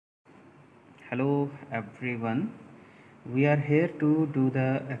Hello everyone. We are here to do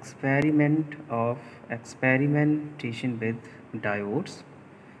the experiment of experimentation with diodes.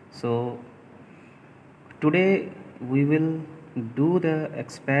 So today we will do the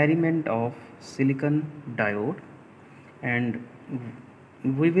experiment of silicon diode and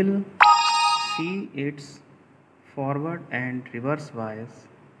we will see its forward and reverse bias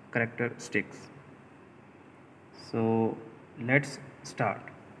characteristics. So let's start.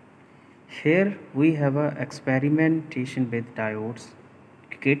 Here we have a experimentation with diodes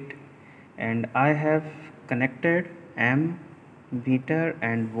kit, and I have connected ammeter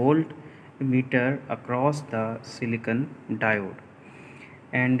and voltmeter across the silicon diode,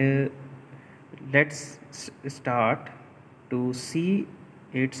 and let's start to see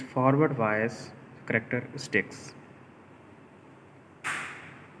its forward bias characteristics.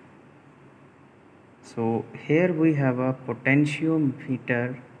 So here we have a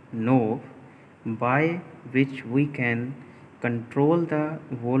potentiometer knob by which we can control the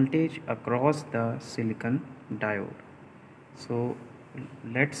voltage across the silicon diode. So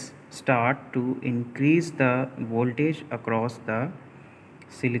let's start to increase the voltage across the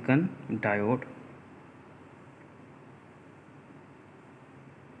silicon diode.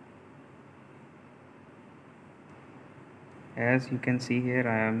 As you can see here,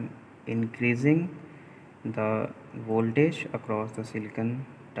 I am increasing the voltage across the silicon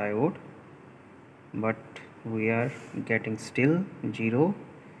diode, but we are getting still 0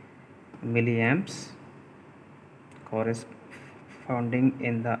 milliamps corresponding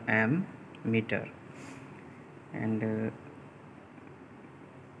in the ammeter, and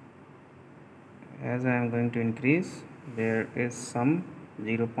as I am going to increase, there is some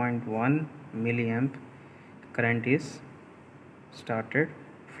 0.1 milliamp current is started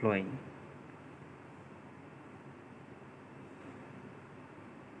flowing.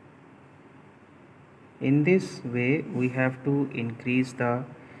 In this way we have to increase the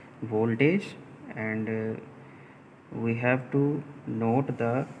voltage, and we have to note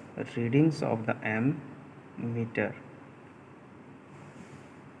the readings of the ammeter,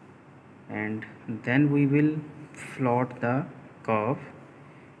 and then we will plot the curve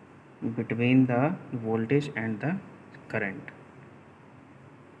between the voltage and the current.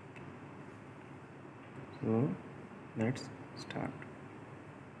 So let's start.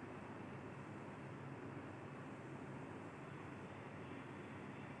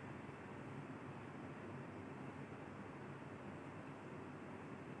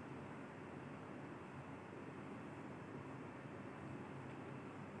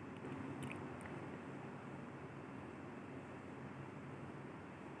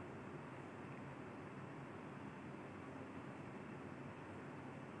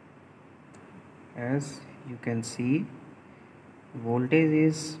 As you can see, voltage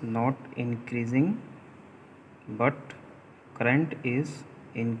is not increasing but current is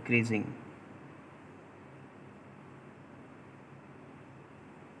increasing.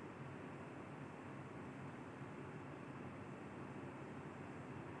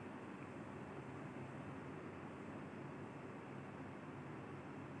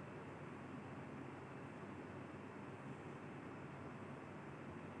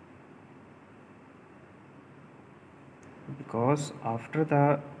 Because after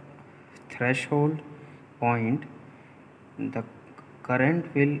the threshold point the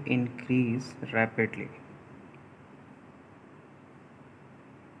current will increase rapidly.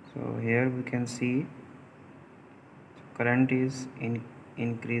 So here we can see current is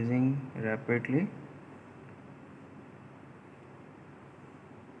increasing rapidly.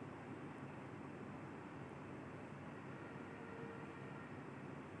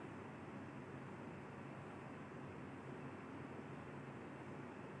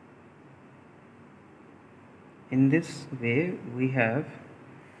 In this way we have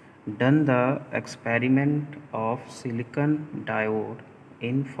done the experiment of silicon diode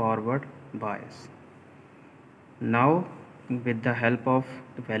in forward bias. Now with the help of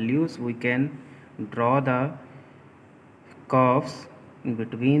values we can draw the curves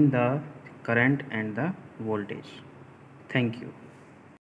between the current and the voltage. Thank you.